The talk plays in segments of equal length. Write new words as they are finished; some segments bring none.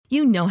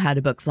You know how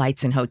to book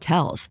flights and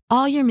hotels.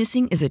 All you're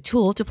missing is a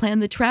tool to plan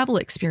the travel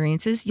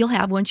experiences you'll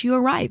have once you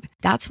arrive.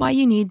 That's why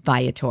you need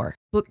Viator.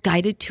 Book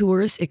guided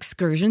tours,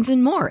 excursions,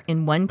 and more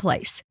in one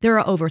place. There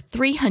are over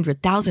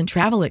 300,000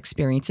 travel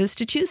experiences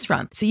to choose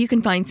from, so you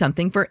can find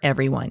something for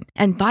everyone.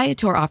 And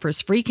Viator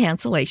offers free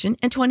cancellation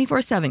and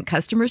 24/7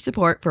 customer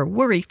support for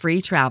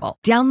worry-free travel.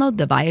 Download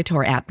the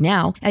Viator app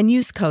now and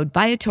use code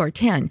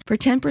Viator10 for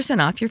 10%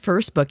 off your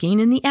first booking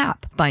in the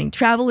app. Find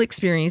travel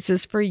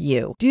experiences for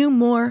you. Do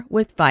more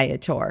with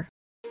Viator.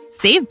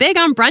 Save big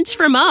on brunch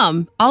for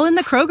mom, all in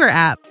the Kroger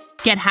app.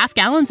 Get half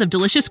gallons of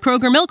delicious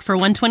Kroger milk for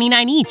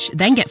 $1.29 each.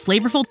 Then get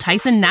flavorful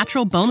Tyson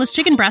natural boneless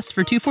chicken breasts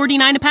for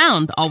 $2.49 a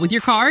pound, all with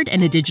your card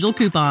and a digital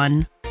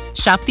coupon.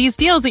 Shop these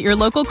deals at your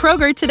local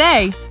Kroger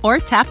today, or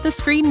tap the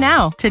screen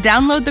now to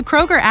download the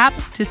Kroger app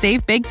to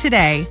save big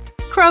today.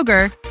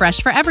 Kroger, fresh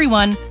for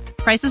everyone.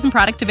 Prices and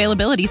product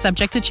availability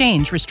subject to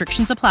change.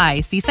 Restrictions apply.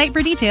 See site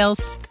for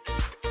details.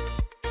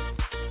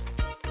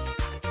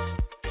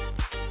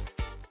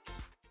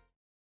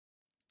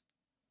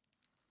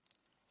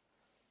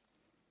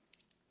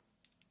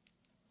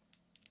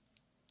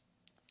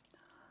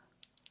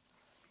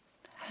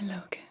 Hello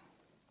again,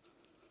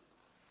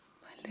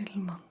 my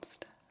little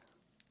monster.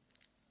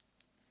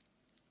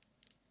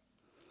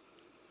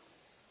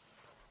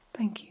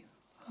 Thank you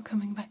for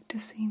coming back to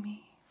see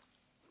me.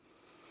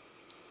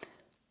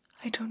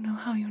 I don't know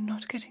how you're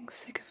not getting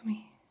sick of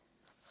me.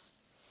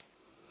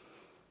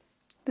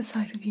 The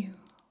sight of you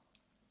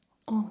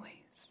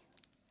always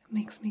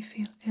makes me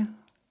feel ill,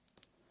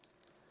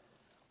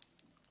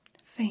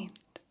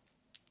 faint,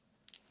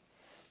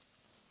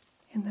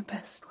 in the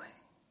best way.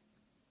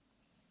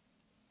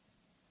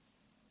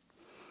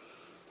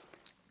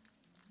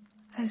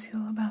 As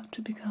you're about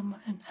to become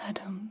an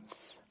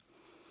Addams,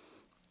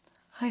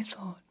 I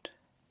thought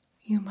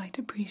you might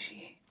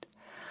appreciate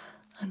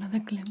another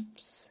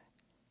glimpse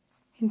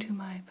into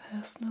my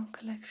personal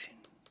collection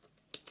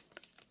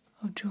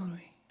of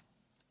jewelry.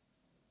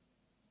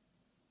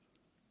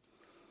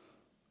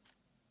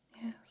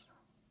 Yes.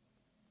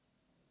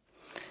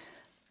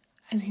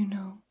 As you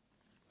know,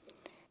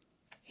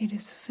 it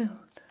is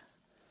filled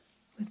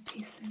with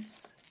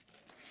pieces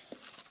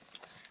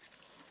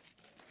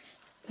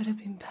that have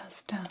been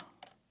passed down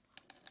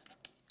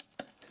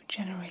through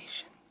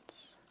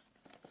generations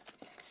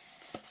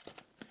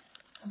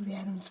of the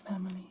Addams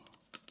family.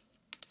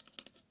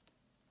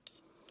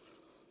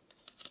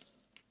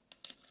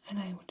 And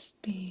I would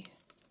be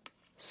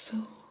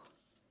so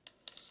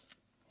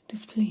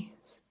displeased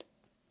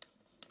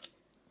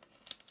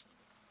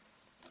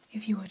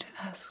if you were to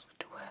ask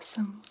to wear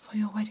some for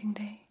your wedding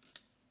day.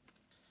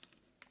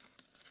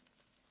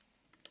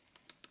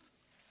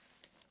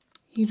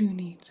 You do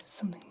need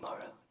something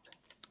borrowed.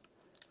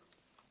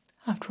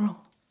 After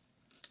all,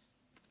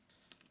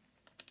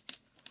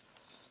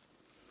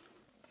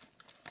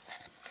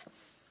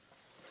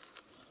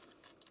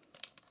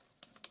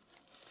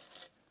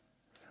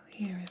 so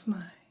here is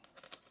my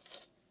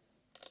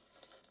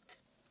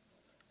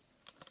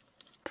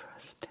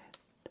trusted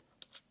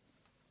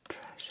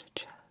treasure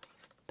chest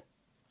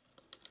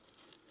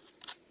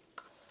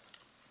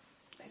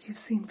that you've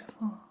seen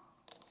before.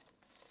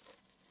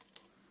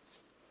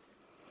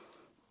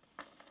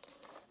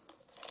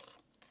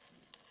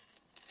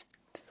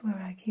 Where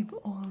I keep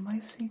all my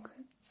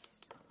secrets.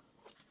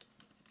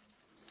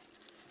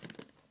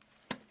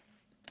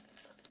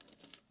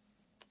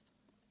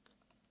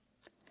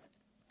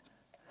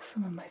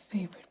 Some of my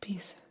favorite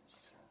pieces.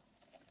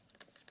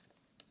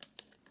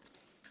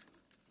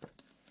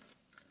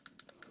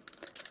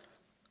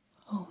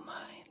 Oh,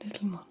 my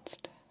little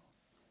monster.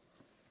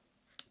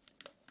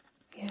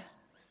 Yes.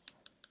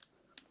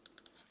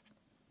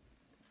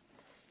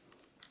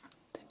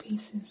 The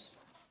pieces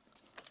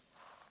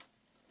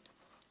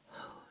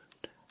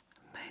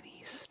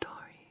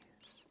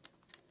stories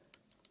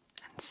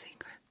and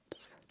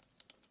secrets,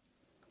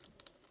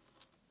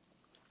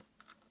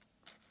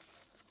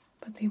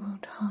 but they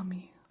won't harm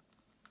you.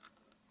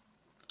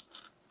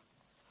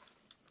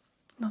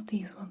 Not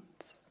these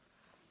ones,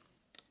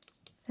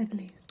 at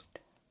least.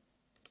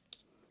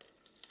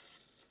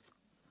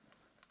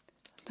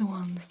 The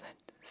ones that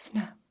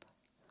snap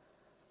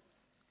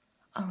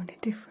are in a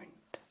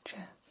different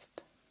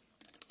chest.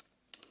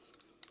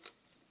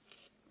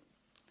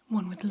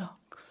 One with locks.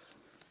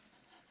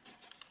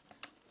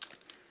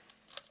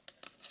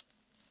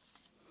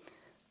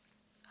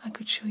 I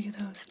could show you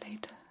those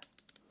later,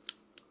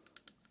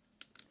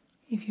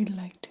 if you'd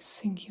like to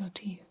sink your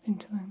teeth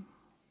into them.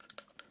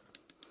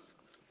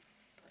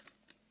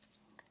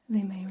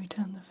 They may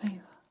return the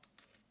favor.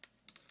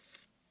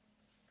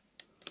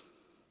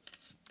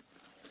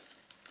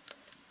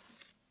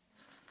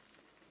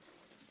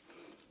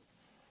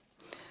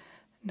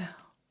 Now,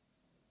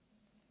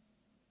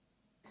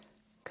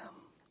 come,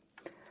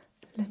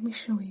 let me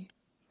show you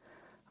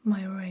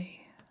my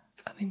array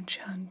of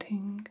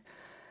enchanting,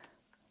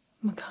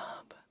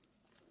 macabre,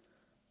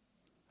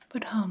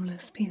 but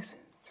harmless pieces.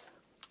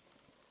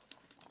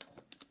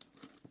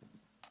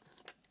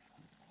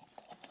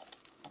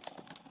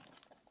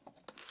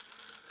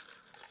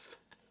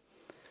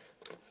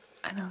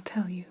 and I'll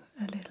tell you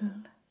a little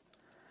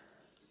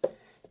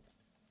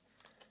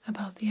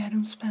about the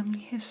Addams family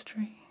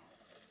history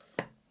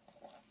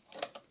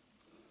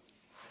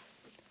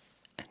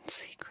and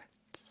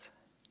secrets,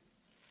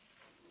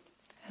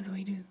 as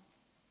we do.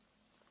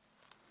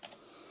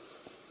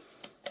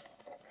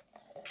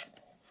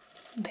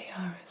 They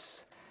are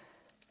as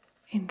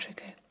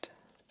intricate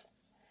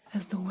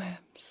as the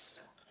webs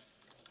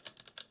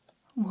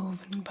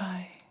woven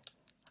by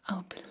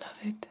our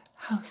beloved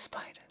house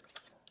spiders,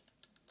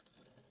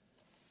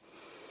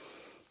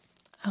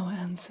 our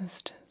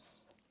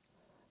ancestors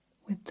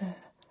with their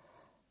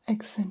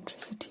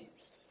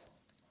eccentricities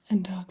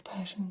and dark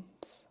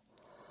passions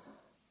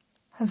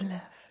have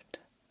left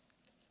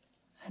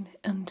an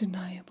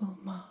undeniable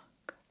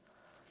mark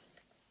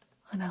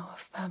on our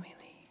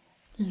family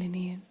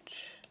lineage.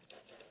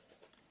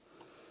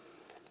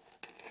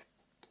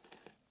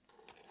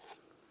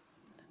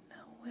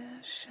 Now,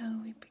 where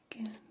shall we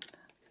begin?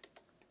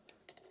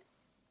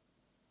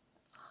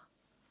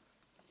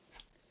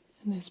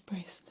 In this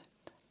bracelet.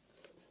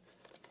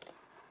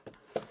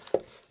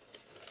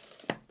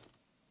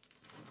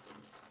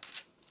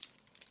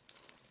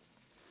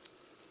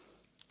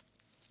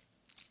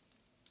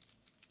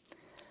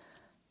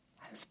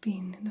 Has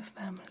been in the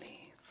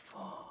family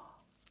for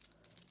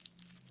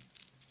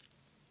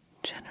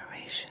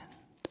generations.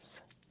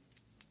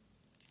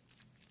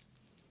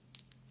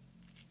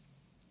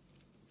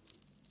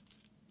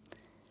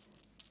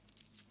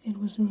 It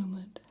was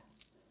rumored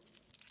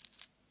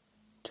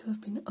to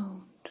have been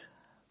owned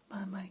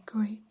by my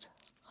great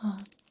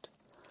aunt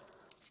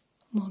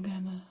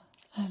Morgana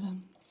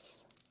Addams,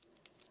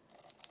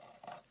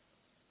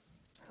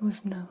 who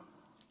was known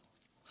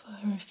for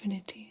her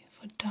affinity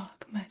for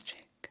dark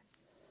magic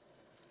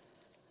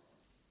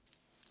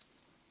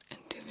and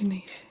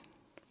divination.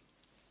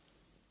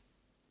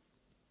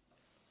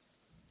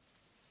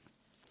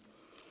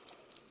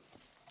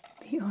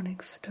 The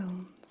onyx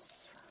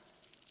stones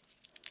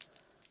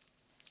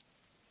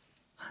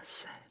are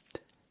said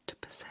to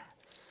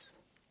possess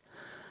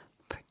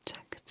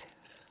protective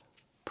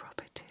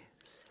properties,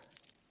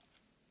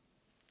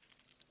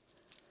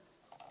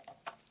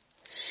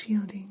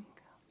 shielding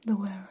the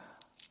wearer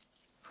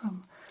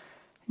from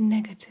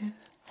negative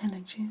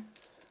energies.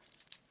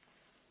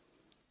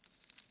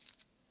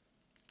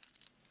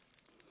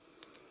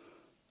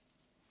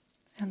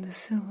 And the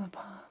silver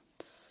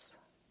parts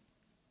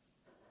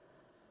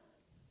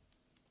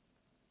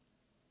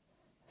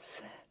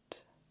said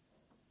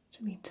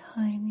to be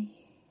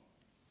tiny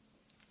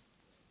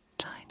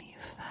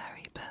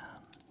fairy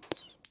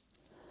bones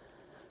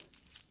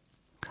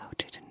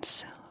coated in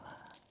silver,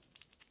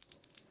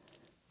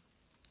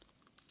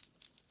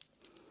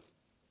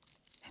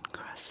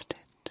 encrusted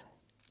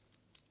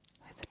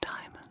with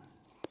diamonds.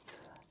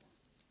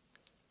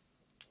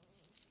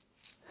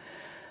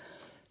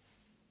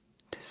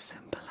 To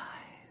symbolize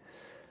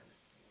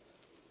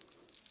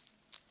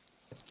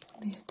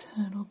the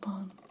eternal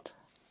bond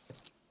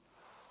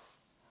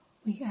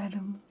we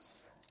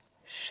Addams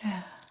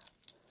share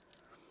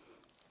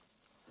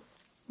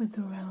with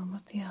the realm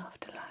of the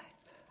afterlife.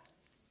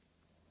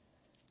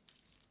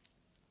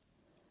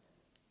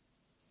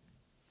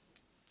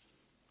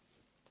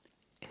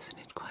 Isn't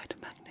it quite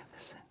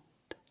magnificent?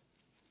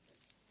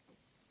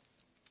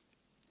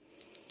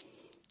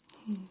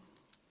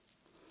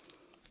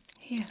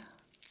 Here,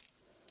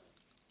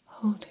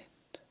 hold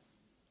it.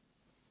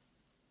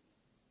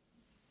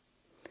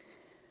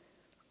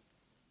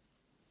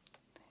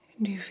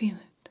 Do you feel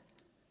it?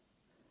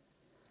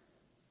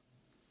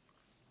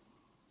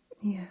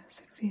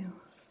 Yes, it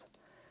feels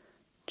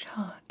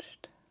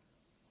charged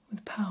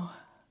with power.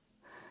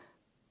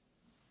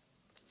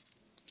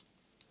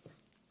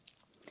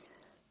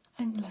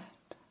 I'm glad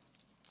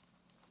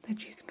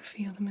that you can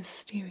feel the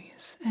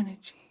mysterious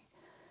energy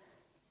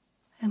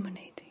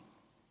emanating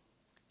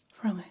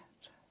from it.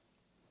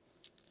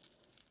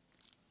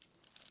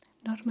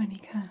 Not many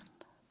can.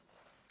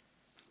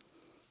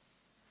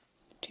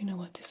 Do you know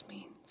what this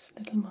means,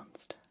 little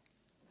monster?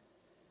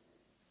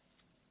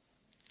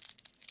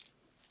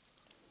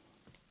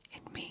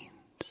 It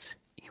means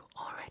you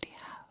already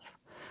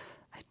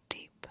have a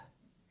deep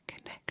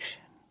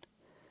connection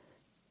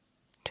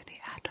to the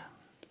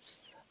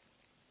Addams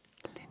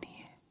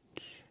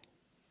lineage.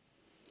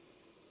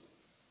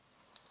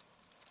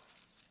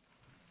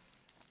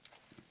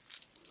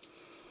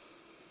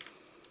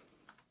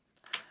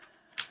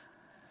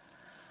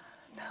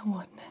 Now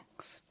what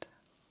next?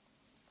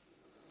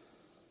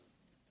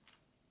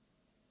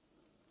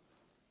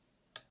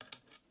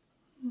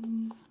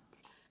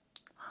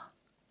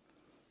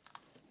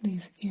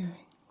 These earrings.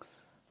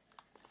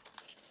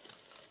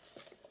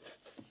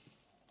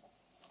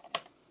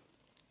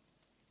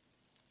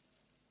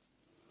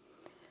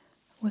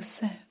 Were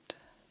said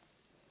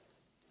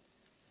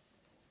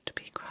to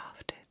be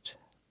crafted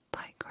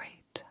by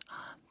great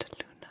Aunt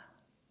Luna,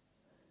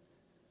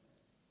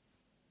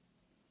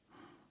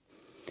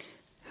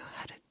 who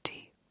had a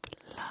deep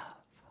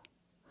love,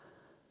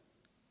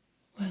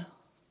 well,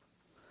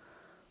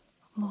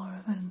 more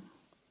of an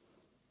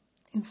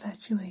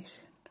infatuation,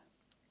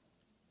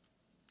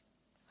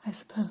 I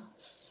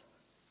suppose.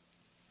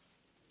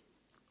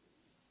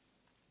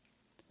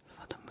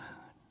 For the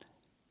moon.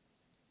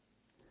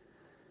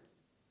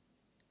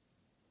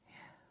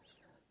 Yes.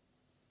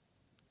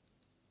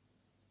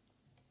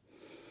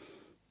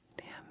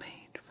 They are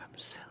made from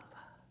silver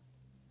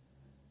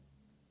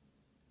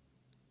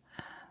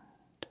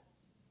and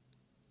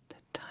the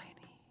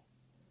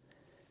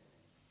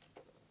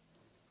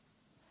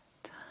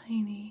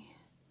Tiny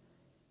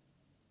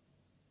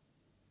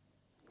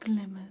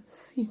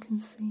glimmers you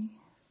can see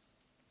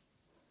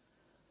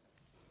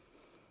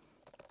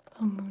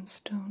are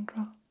moonstone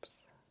drops.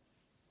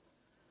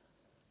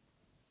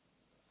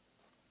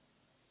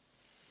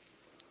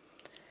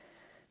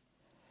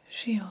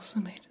 She also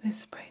made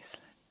this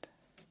bracelet.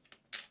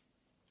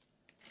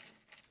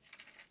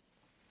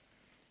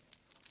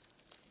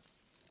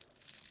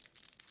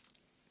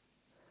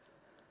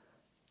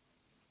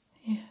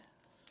 Yes.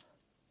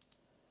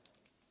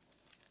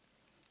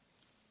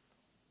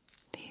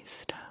 These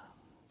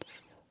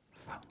stones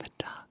from the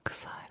dark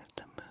side of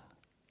the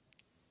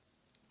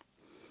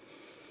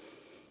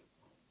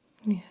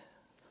moon. Yes.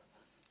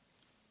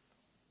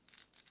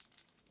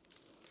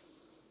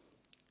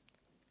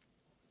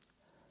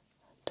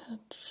 A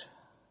touch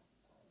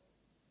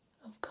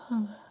of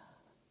color.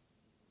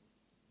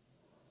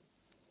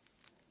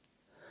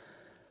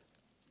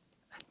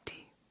 A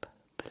deep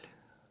blue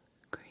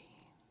green.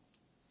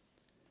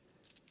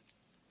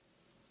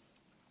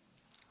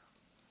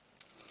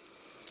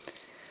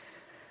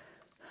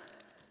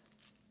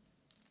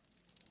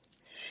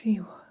 She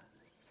was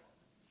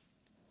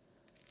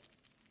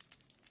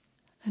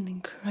an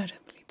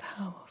incredibly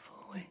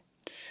powerful witch.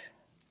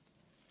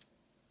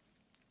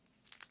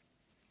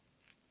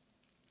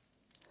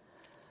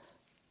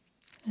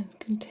 And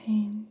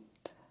contained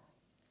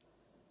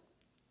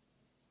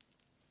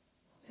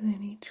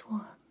within each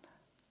one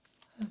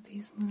of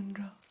these moon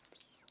drops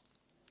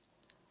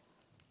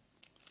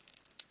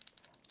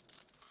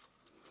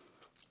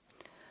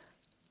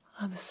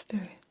are the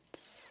spirits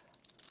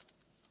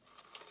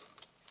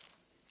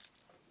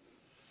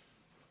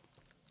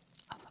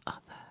Of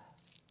other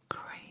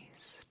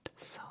crazed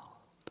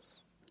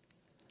souls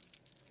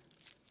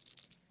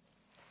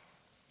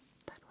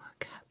that were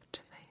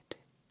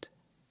captivated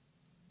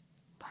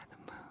by the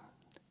moon.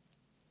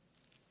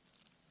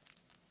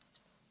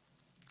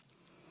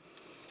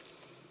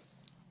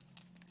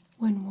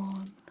 when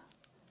worn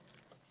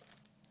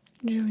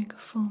during a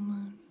full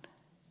moon.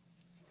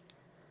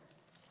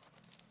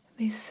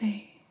 They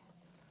say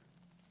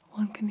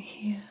one can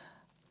hear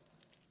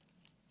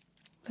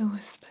the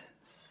whispers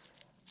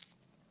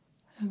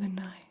of the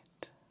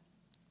night,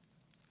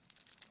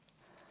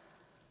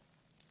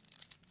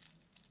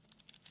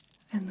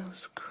 and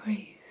those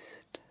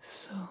crazed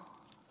souls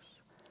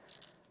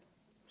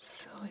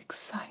so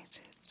excited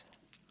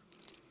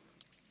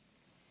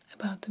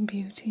about the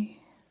beauty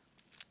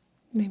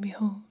they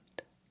behold.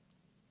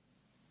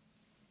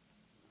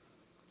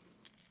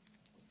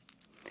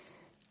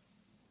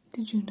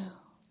 Did you know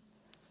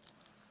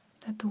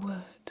that the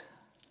word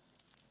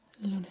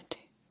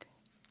lunatic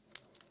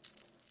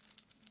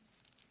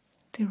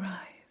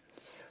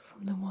derives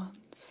from the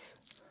ones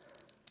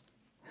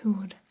who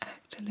would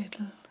act a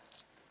little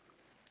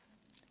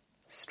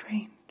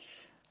strange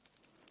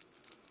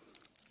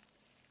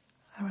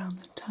around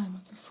the time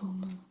of the full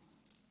moon?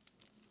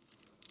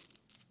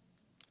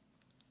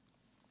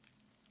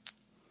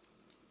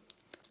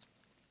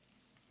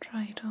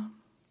 Try it on.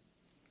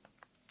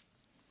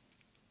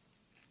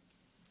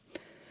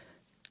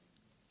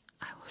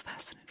 I will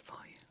fasten it for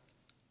you.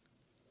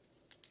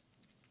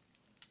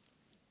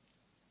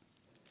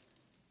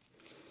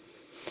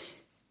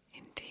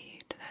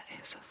 Indeed, there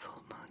is a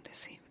full moon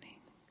this evening.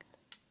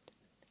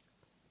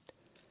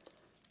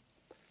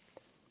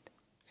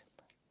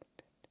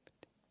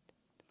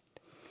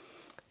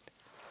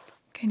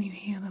 Can you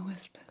hear the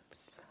whispers?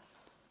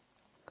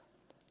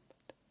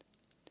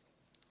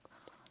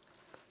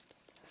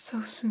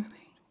 So soothing.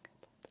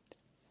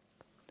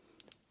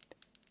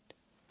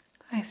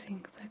 I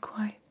think they're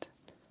quite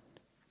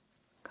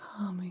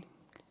calming.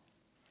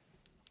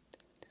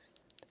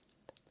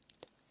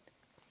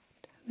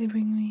 They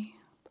bring me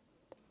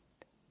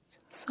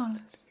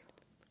solace.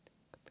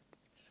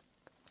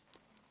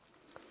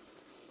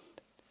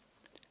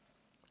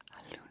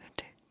 A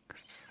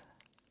lunatic's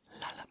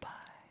lullaby.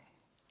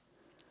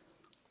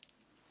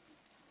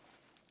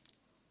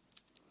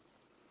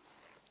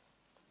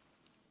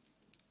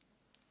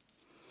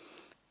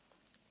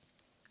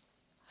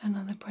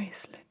 Another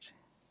bracelet,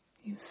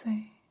 you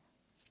say?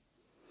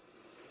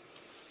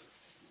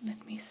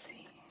 Let me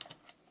see.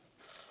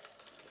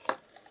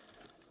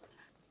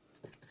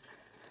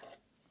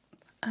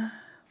 How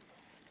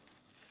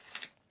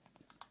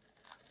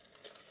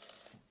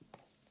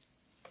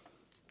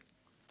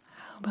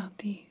about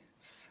these?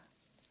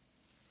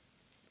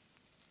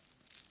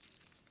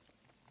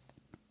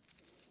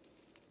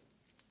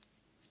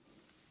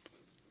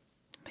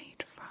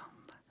 Made from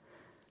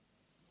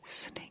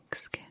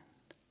snakeskin.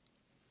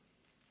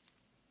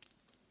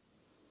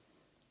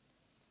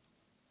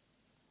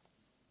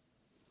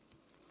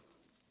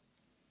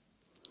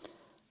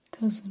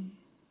 cousin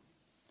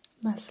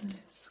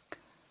Basilisk.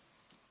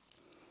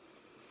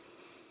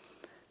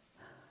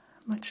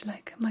 Much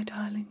like my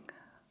darling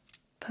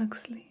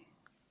Pugsley,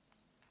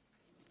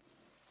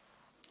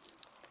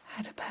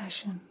 had a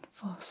passion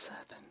for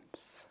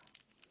serpents.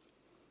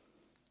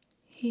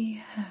 He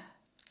had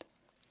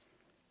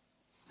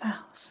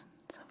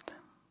thousands of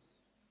them.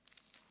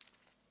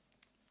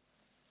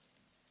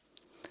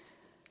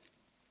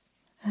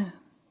 And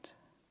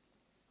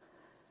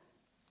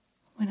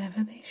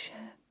whenever they shed,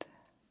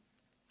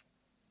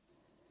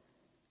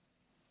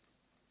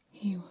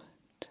 he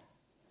would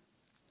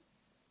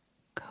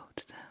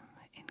coat them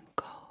in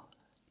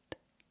gold.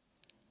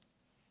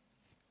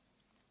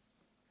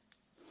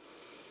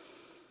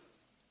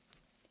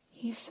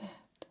 He said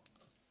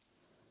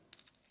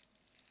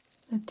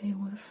that they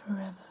would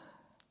forever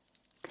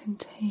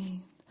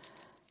contain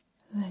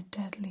their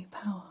deadly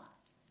power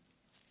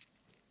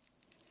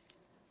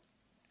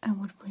and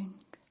would bring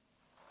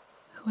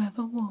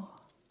whoever wore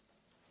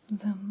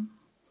them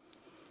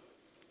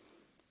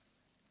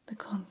the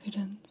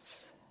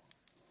confidence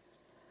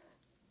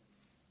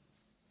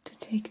to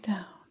take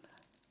down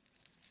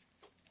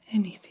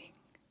anything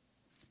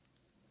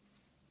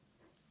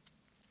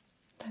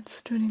that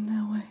stood in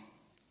their way.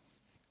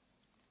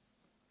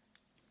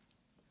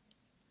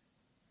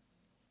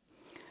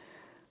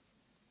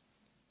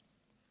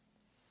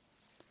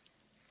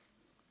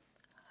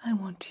 I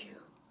want you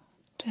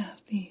to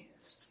have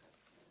these,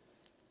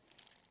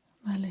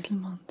 my little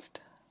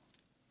monster.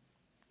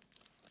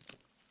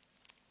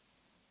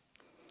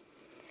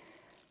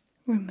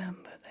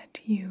 Remember that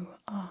you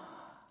are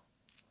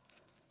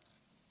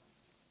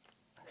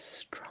a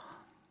strong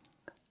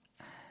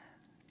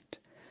and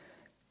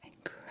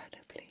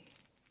incredibly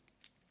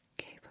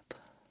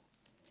capable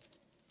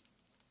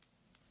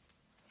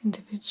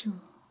individual.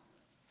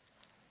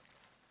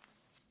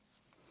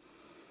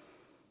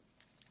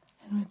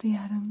 And with the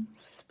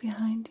Addams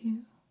behind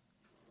you,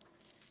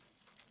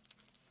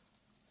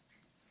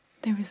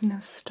 there is no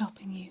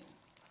stopping you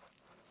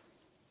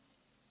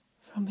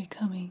from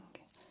becoming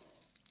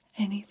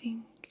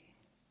anything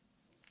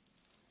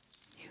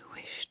you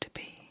wish to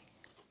be.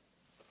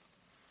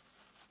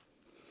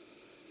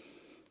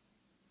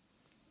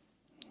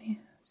 Yes.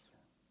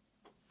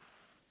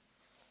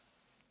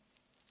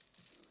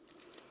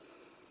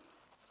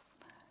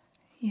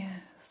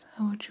 Yes,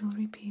 our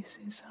jewelry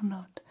pieces are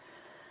not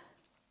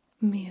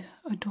mere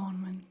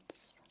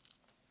adornments.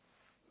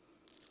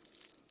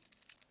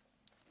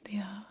 They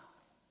are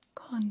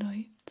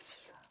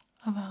conduits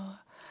of our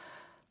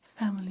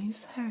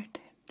family's heritage.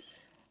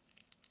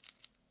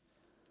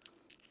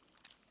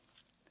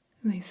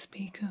 They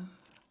speak of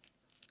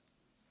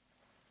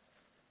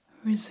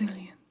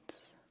resilience,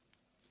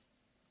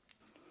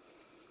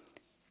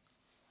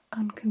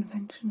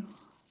 unconventional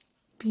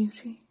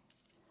beauty,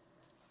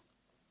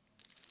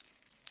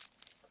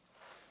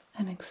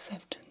 and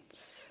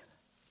acceptance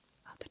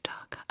of the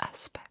darker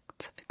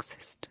aspects of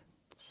existence.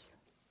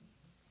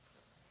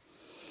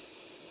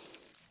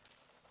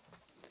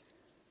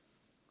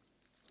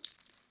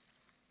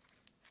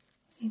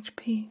 Each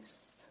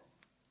piece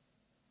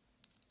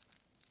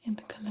in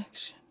the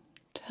collection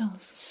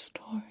tells a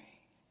story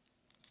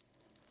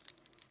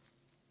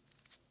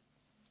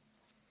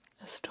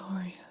of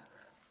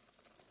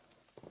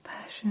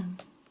passion,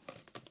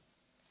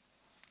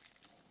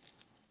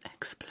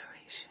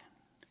 exploration,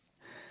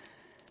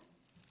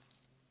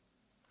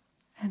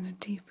 and a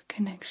deep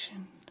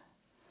connection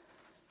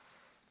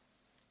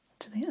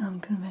to the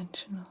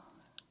unconventional.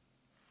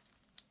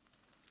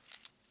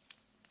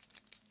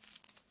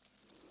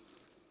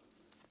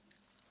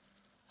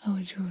 Our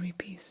jewelry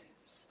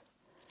pieces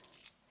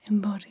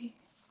embody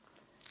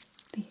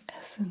the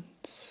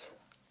essence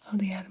of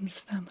the Addams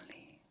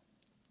family,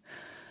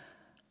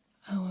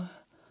 our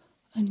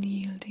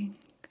unyielding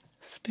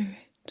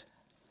spirit,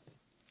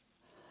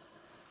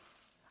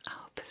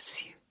 our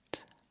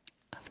pursuit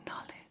of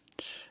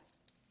knowledge,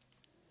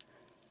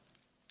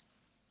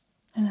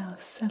 and our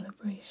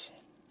celebration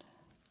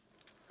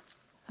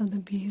of the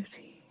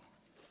beauty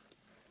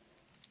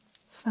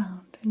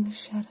found in the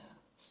shadows.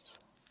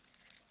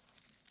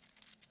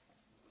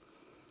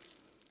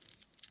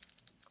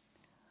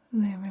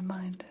 They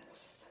remind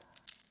us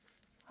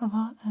of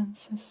our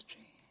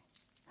ancestry,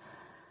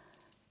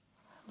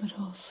 but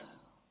also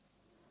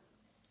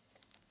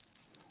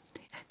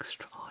the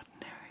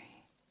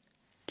extraordinary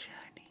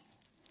journey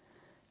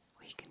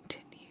we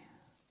continue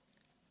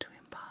to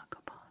embark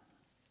upon.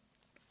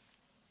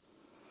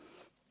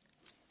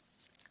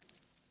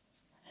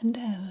 And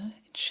ever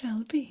it shall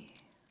be.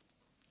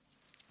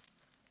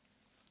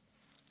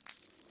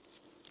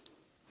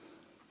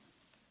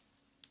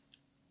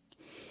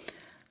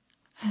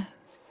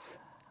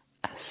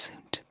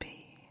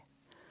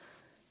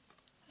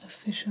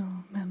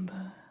 Official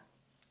member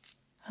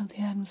of the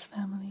Addams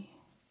family,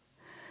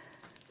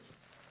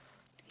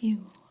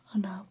 you are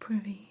now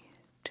privy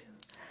to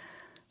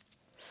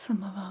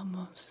some of our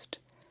most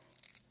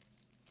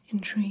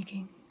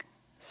intriguing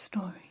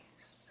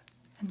stories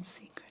and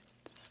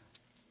secrets.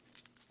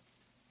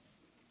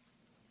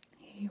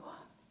 Here you are.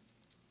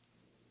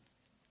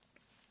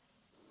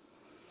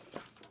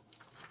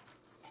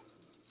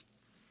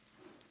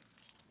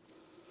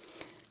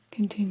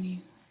 continue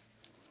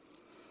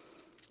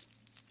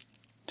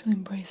to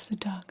embrace the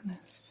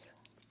darkness,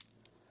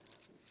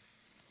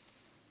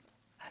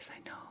 as I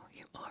know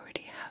you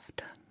already have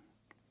done,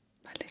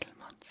 my little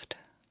monster.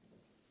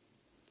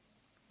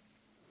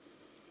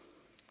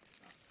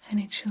 and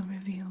it shall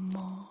reveal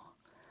more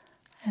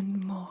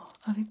and more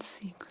of its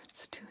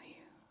secrets to you.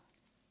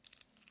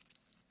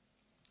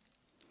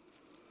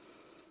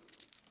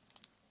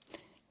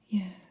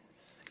 Yes,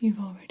 you've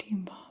already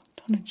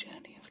embarked on a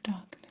journey of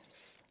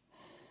darkness,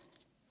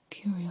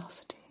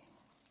 curiosity,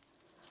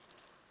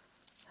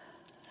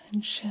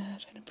 and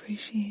shared an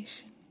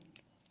appreciation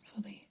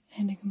for the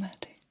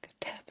enigmatic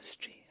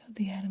tapestry of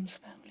the Addams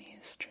family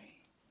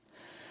history.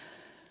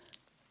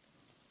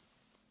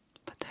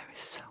 But there is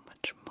so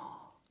much more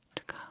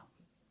to come,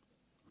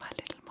 my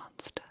little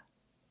monster.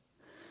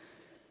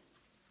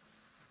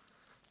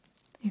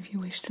 If you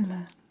wish to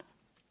learn,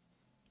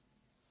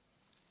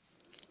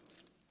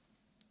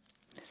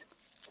 it's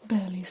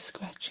barely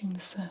scratching the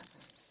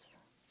surface.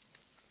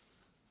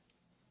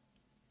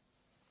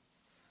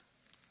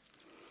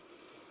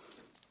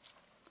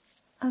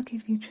 I'll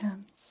give you a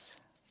chance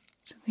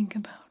to think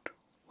about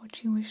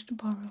what you wish to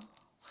borrow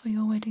for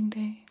your wedding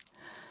day,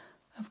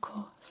 of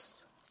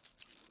course.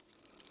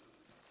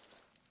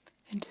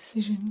 A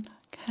decision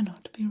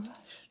cannot be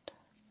rushed.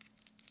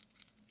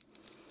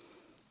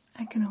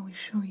 I can always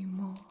show you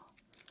more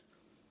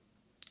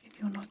if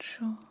you're not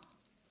sure.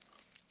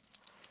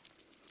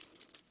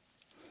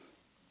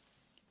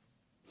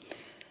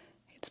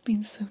 It's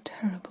been so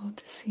terrible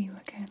to see you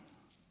again,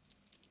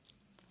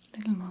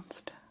 little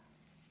monster.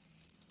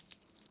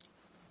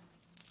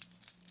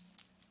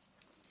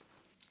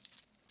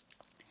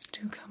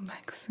 Do come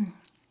back soon.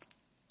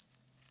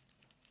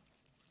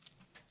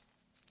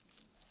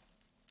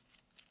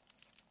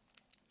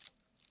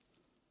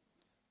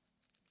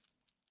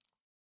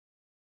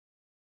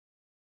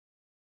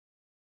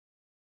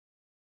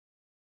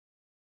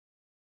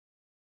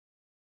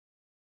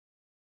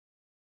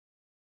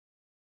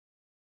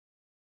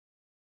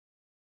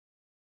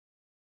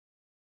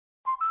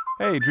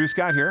 Hey, Drew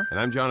Scott here, and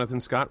I'm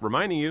Jonathan Scott,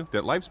 reminding you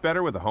that life's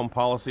better with a home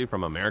policy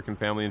from American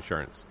Family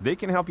Insurance. They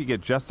can help you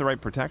get just the right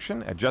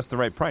protection at just the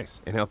right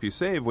price and help you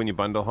save when you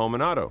bundle home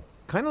and auto.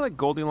 Kind of like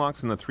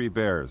Goldilocks and the Three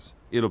Bears.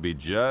 It'll be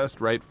just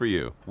right for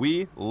you.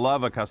 We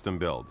love a custom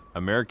build.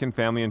 American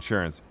Family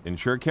Insurance.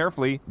 Insure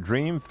carefully,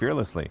 dream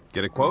fearlessly.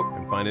 Get a quote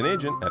and find an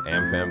agent at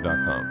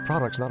amfam.com.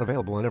 Products not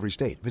available in every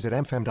state. Visit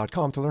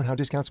amfam.com to learn how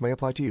discounts may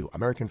apply to you.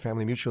 American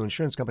Family Mutual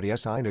Insurance Company,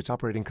 SI, and its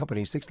operating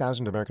company,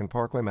 6000 American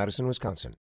Parkway, Madison, Wisconsin.